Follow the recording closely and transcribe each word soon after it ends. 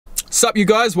Sup you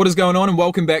guys, what is going on, and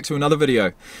welcome back to another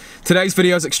video. Today's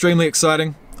video is extremely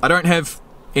exciting. I don't have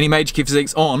any Major Key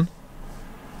Physiques on,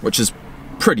 which is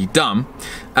pretty dumb,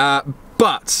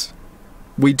 but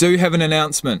we do have an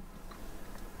announcement,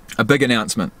 a big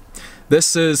announcement.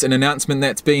 This is an announcement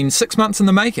that's been 6 months in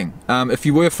the making. If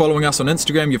you were following us on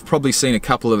Instagram, you've probably seen a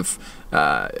couple of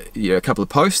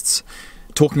posts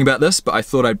talking about this, but I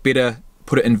thought I'd better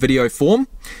put it in video form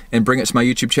and bring it to my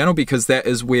YouTube channel because that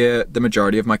is where the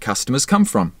majority of my customers come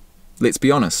from. Let's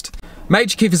be honest.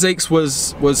 Major Key Physiques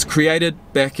was created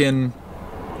back in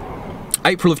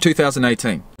April of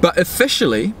 2018, but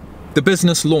officially the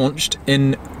business launched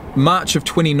in March of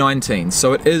 2019,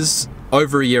 so it is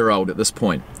over a year old at this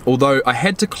point. Although I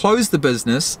had to close the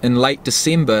business in late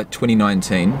December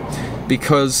 2019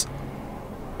 because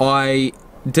I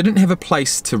didn't have a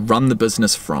place to run the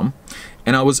business from,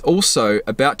 and I was also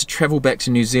about to travel back to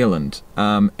New Zealand,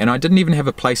 and I didn't even have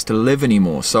a place to live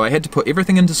anymore, so I had to put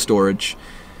everything into storage,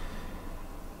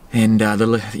 and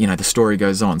the story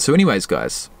goes on. So anyways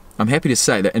guys, I'm happy to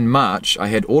say that in March I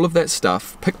had all of that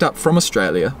stuff picked up from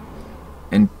Australia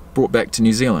and brought back to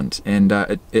New Zealand, and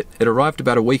it arrived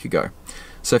about a week ago.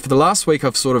 So for the last week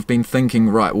I've sort of been thinking,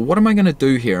 right, well, what am I going to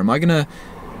do here? Am I going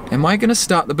to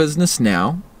start the business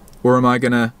now, or am I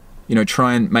going to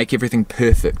try and make everything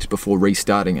perfect before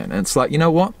restarting it? And it's like, you know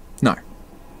what? No,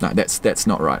 that's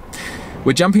not right.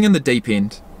 We're jumping in the deep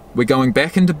end. We're going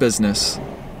back into business.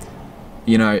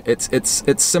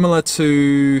 It's similar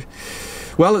to,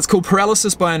 well, it's called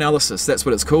paralysis by analysis. That's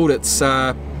what it's called.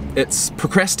 It's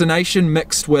procrastination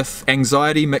mixed with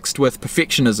anxiety, mixed with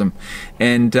perfectionism.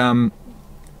 And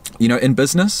in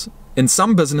business, in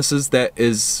some businesses that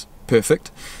is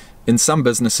perfect. In some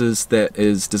businesses that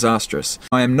is disastrous.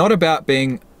 I am not about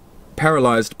being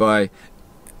paralyzed by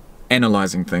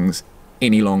analyzing things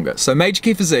any longer. So Major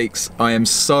Key Physiques, I am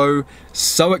so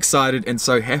excited and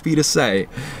so happy to say,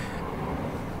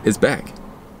 is back.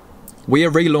 We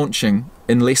are relaunching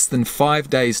in less than 5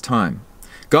 days time.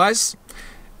 Guys,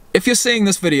 if you're seeing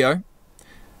this video,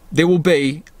 there will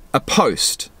be a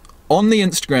post on the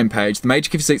Instagram page, the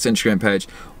Major Key Physiques Instagram page,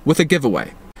 with a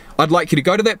giveaway. I'd like you to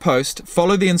go to that post,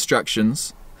 follow the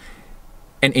instructions,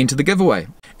 and enter the giveaway.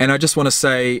 And I just want to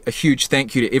say a huge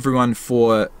thank you to everyone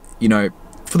for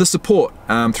the support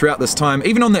throughout this time.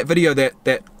 Even on that video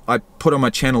that I put on my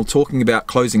channel talking about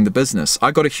closing the business, I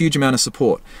got a huge amount of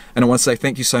support, and I want to say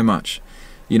thank you so much.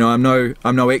 I'm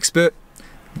no expert.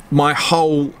 My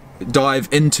whole dive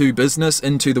into business,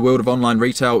 into the world of online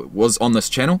retail, was on this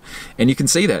channel, and you can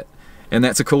see that. And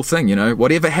that's a cool thing,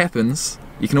 whatever happens,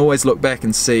 you can always look back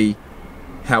and see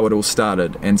how it all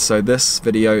started. And so this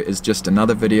video is just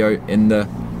another video in the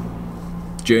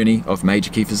journey of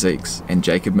Major Key Physiques and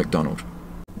Jacob McDonald.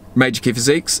 Major Key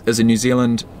Physiques is a New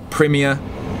Zealand premier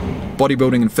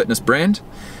bodybuilding and fitness brand.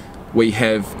 We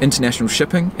have international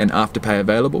shipping and afterpay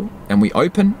available, and we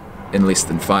open in less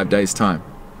than 5 days time.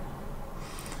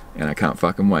 And I can't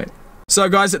fucking wait. So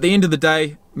guys, at the end of the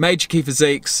day, Major Key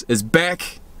Physiques is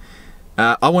back.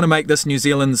 I want to make this New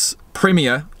Zealand's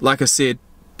premier, like I said,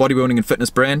 bodybuilding and fitness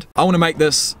brand. I want to make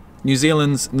this New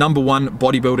Zealand's #1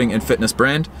 bodybuilding and fitness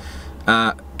brand.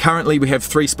 Currently we have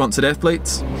 3 sponsored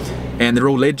athletes, and they're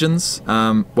all legends.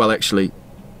 Well, actually,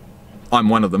 I'm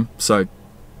one of them, so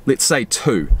let's say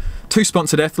 2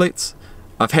 sponsored athletes.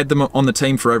 I've had them on the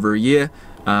team for over a year.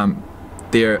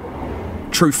 They're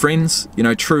true friends,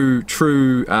 true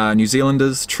New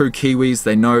Zealanders, true Kiwis.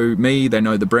 They know me, they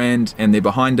know the brand, and they're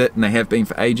behind it, and they have been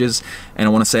for ages. And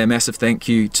I want to say a massive thank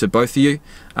you to both of you,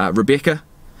 Rebecca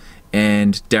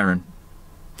and Darren.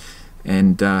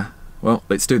 And well,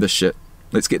 let's do this shit.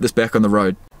 Let's get this back on the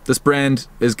road. This brand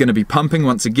is going to be pumping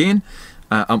once again.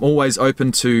 I'm always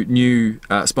open to new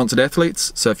sponsored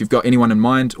athletes, so if you've got anyone in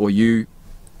mind, or you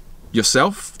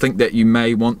yourself think that you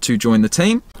may want to join the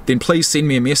team, then please send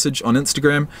me a message on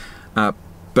Instagram.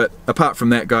 But apart from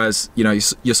that, guys,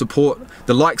 your support,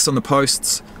 the likes on the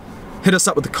posts, hit us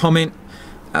up with a comment,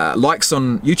 likes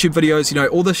on YouTube videos,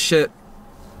 all this shit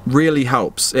really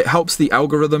helps. It helps the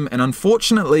algorithm, and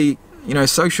unfortunately,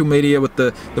 social media, with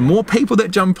the more people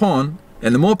that jump on,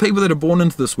 and the more people that are born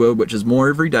into this world, which is more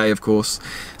every day, of course,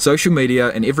 social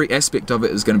media and every aspect of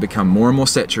it is going to become more and more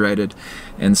saturated,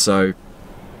 and so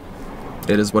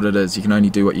it is what it is. You can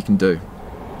only do what you can do.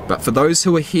 But for those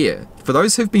who are here, for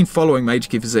those who've been following Major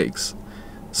Key Physiques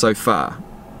so far,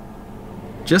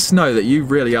 just know that you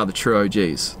really are the true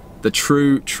OGs. The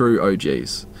true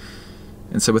OGs.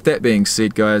 And so with that being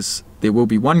said, guys, there will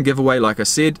be one giveaway, like I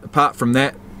said. Apart from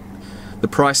that, the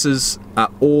prices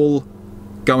are all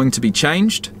going to be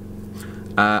changed.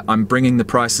 I'm bringing the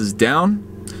prices down,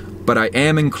 but I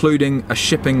am including a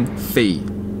shipping fee.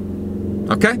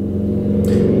 Okay?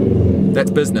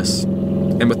 That's business.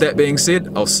 And with that being said,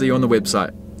 I'll see you on the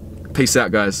website. Peace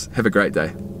out, guys. Have a great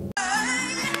day.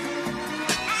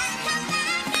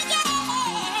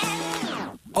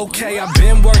 Okay, I've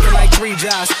been working like 3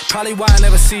 jobs. Probably why I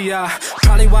never see ya.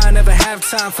 Probably why I never have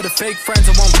time for the fake friends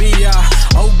I won't be ya.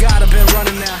 Oh God, I've been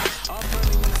running now.